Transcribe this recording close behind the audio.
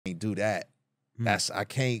can't do that. I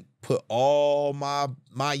can't put all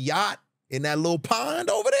my yacht in that little pond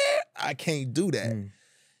over there. I can't do that.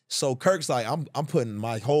 So Kirk's like, I'm putting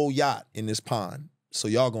my whole yacht in this pond. So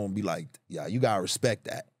y'all gonna be like, yeah, you gotta respect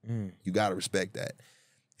that. You gotta respect that.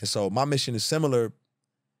 And so my mission is similar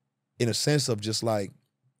in a sense of just like,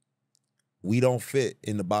 we don't fit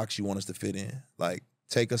in the box you want us to fit in. Like,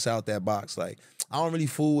 take us out that box. Like, I don't really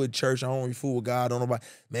fool with church. I don't really fool with God. I don't know about,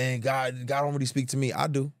 man, God don't really speak to me. I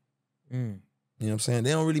do. You know what I'm saying? They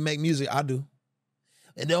don't really make music. I do.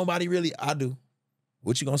 And nobody really, I do.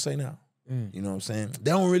 What you gonna say now? You know what I'm saying? They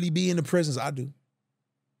don't really be in the prisons. I do.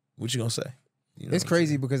 What you gonna say? You know it's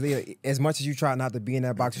crazy because as much as you try not to be in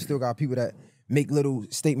that box, you still got people that make little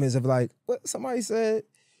statements of like, what somebody said,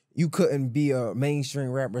 you couldn't be a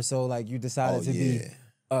mainstream rapper, so like you decided to be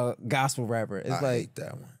a gospel rapper. It's I hate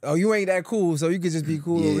that one. Oh, you ain't that cool, so you could just be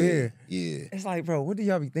cool over here. Yeah. It's like, bro, what do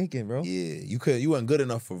y'all be thinking, bro? Yeah, you wasn't good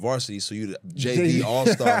enough for varsity, so you the JV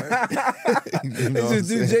All-Star. You know just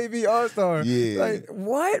do JV All-Star. Yeah. Like,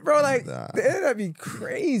 what, bro? Like, that'd be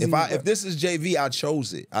crazy. If this is JV, I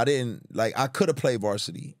chose it. I didn't, like, I could have played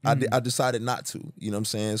varsity. I decided not to. You know what I'm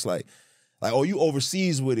saying? It's like, oh, you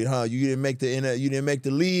overseas with it, huh? You didn't make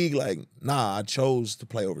the league. Like, nah, I chose to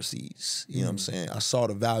play overseas. You know what I'm saying? I saw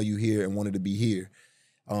the value here and wanted to be here.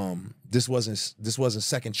 This wasn't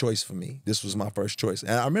second choice for me. This was my first choice.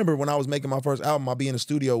 And I remember when I was making my first album, I'd be in the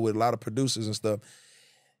studio with a lot of producers and stuff,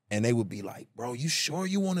 and they would be like, bro, you sure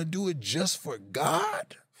you want to do it just for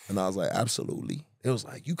God? And I was like, absolutely. It was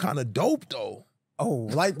like, you kind of dope though. Oh,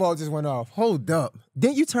 light bulb just went off. Hold up.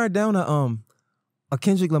 Didn't you turn down a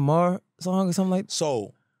Kendrick Lamar song or something like that?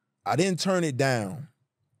 So I didn't turn it down.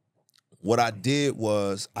 What I did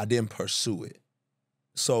was I didn't pursue it.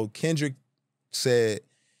 So Kendrick said,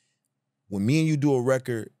 when me and you do a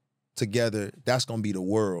record together, that's gonna be the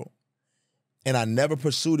world. And I never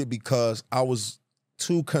pursued it because I was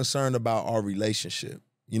too concerned about our relationship.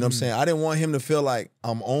 You know what I'm saying? I didn't want him to feel like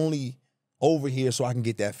I'm only over here so I can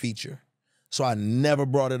get that feature. So I never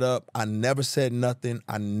brought it up. I never said nothing.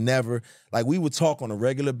 Like, we would talk on a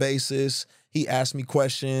regular basis. He asked me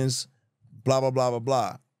questions, blah, blah, blah, blah,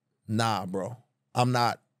 blah. Nah, bro. I'm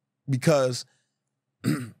not. Because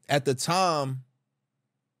at the time,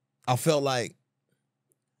 I felt like,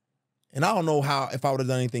 and I don't know if I would have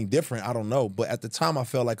done anything different. I don't know. But at the time, I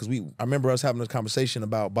felt like, I remember us having this conversation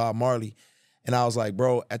about Bob Marley. And I was like,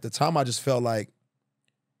 bro, at the time, I just felt like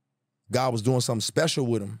God was doing something special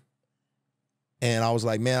with him. And I was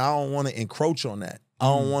like, man, I don't want to encroach on that. I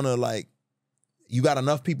don't want to, like, you got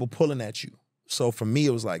enough people pulling at you. So for me, it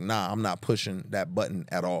was like, nah, I'm not pushing that button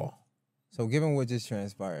at all. So given what just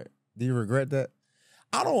transpired, do you regret that?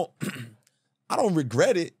 I don't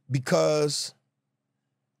regret it because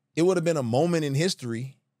it would have been a moment in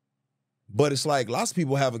history. But it's like lots of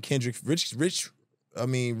people have a Kendrick, Rich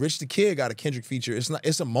the Kid got a Kendrick feature.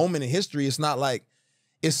 It's a moment in history. It's not like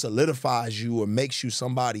it solidifies you or makes you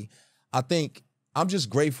somebody. I think I'm just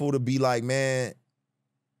grateful to be like, man,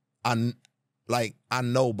 I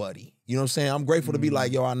know Buddy. You know what I'm saying? I'm grateful to be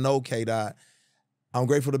like, yo, I know K-Dot. I'm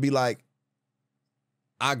grateful to be like,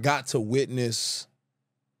 I got to witness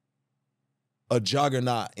a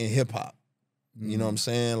juggernaut in hip hop. You know what I'm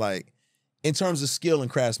saying? Like, in terms of skill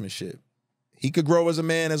and craftsmanship, he could grow as a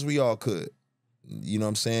man as we all could. You know what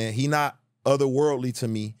I'm saying? He not otherworldly to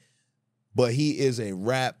me, but he is a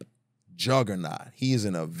rap juggernaut. He is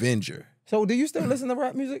an avenger. So do you still listen to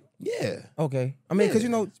rap music? Yeah. Okay. I mean, because, you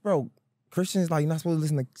know, bro, Christians, like, you're not supposed to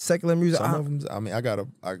listen to secular music. Some of them, I mean, I got a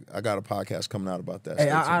podcast coming out about that. Hey,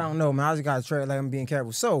 I don't know, man. I just got to tread like I'm being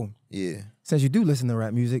careful. So, yeah. Since you do listen to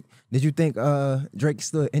rap music, did you think Drake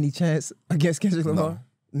stood any chance against Kendrick Lamar?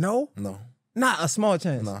 No? No. Not a small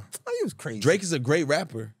chance? No. Oh, he was crazy. Drake is a great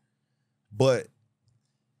rapper, but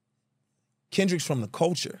Kendrick's from the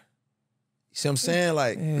culture. You see what I'm saying?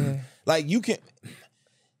 Like you can...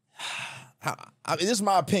 this is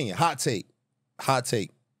my opinion. Hot take.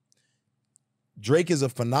 Drake is a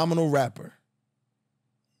phenomenal rapper.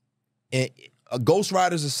 And Ghost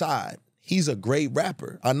Riders aside, he's a great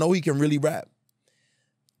rapper. I know he can really rap.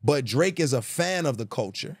 But Drake is a fan of the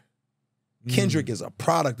culture. Kendrick is a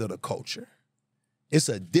product of the culture. It's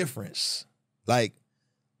a difference.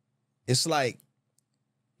 It's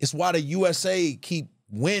why the USA keep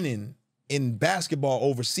winning in basketball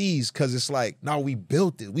overseas, because it's like, no, we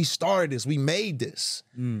built it. We started this. We made this.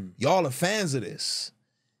 Y'all are fans of this.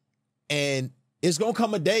 And it's going to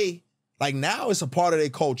come a day, like now it's a part of their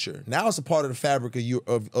culture. Now it's a part of the fabric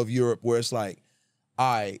of Europe where it's like,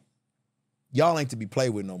 all right, y'all ain't to be played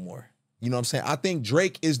with no more. You know what I'm saying? I think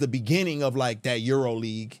Drake is the beginning of like that Euro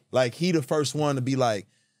League. Like he the first one to be like,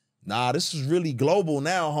 Nah, this is really global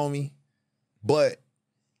now, homie. But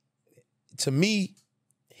to me,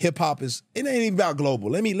 hip hop it ain't even about global.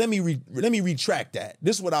 Let me retract that.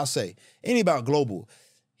 This is what I'll say. It ain't about global.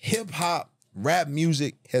 Hip hop, rap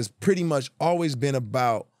music has pretty much always been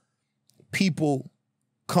about people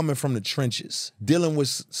coming from the trenches, dealing with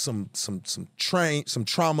some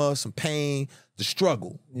trauma, some pain, the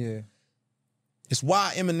struggle. Yeah. It's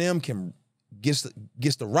why Eminem gets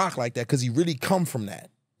the rock like that, because he really come from that.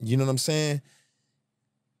 You know what I'm saying?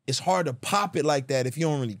 It's hard to pop it like that if you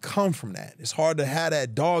don't really come from that. It's hard to have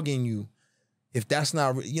that dog in you if that's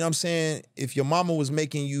not, you know what I'm saying? If your mama was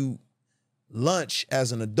making you lunch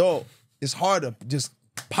as an adult, it's hard to just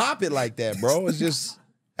pop it like that, bro. It just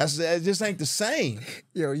ain't the same.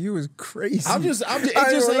 Yo, you was crazy. It just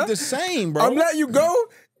ain't the same, bro. I'm letting you go.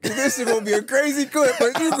 This is gonna be a crazy clip,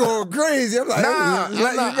 but you going crazy. I'm like, I'm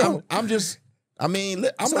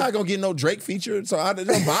not gonna get no Drake feature, so it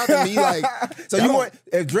don't bother me. Like, so you want,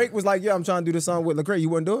 if Drake was like, yeah, I'm trying to do this song with Lecrae, you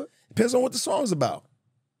wouldn't do it? Depends on what the song's about.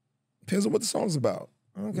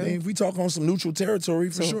 Okay. I mean, if we talk on some neutral territory,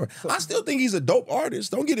 for sure. I still think he's a dope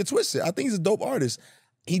artist. Don't get it twisted. I think he's a dope artist.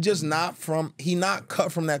 He not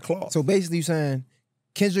cut from that cloth. So basically you're saying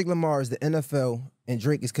Kendrick Lamar is the NFL and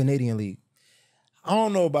Drake is Canadian League. I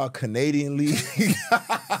don't know about Canadian League.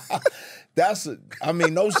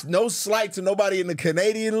 No slight to nobody in the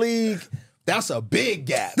Canadian League. That's a big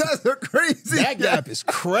gap. That's a crazy That gap is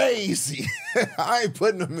crazy. I ain't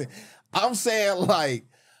putting them in. I'm saying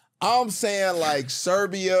like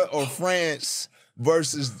Serbia or France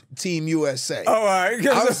versus Team USA. All right.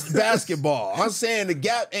 Basketball. I'm saying the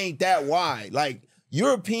gap ain't that wide. Like,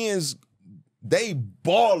 Europeans, they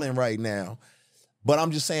balling right now. But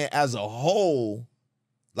I'm just saying, as a whole,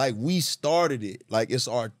 like, we started it. Like, it's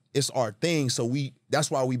our thing. So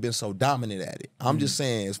that's why we've been so dominant at it. I'm just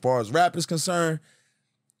saying, as far as rap is concerned,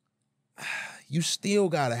 you still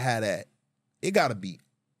gotta have that. It gotta be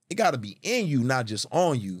in you, not just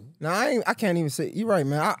on you. No, I can't even say, you're right,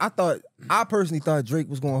 man. I personally thought Drake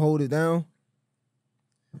was gonna hold it down.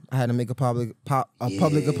 I had to make a public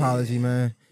apology, man.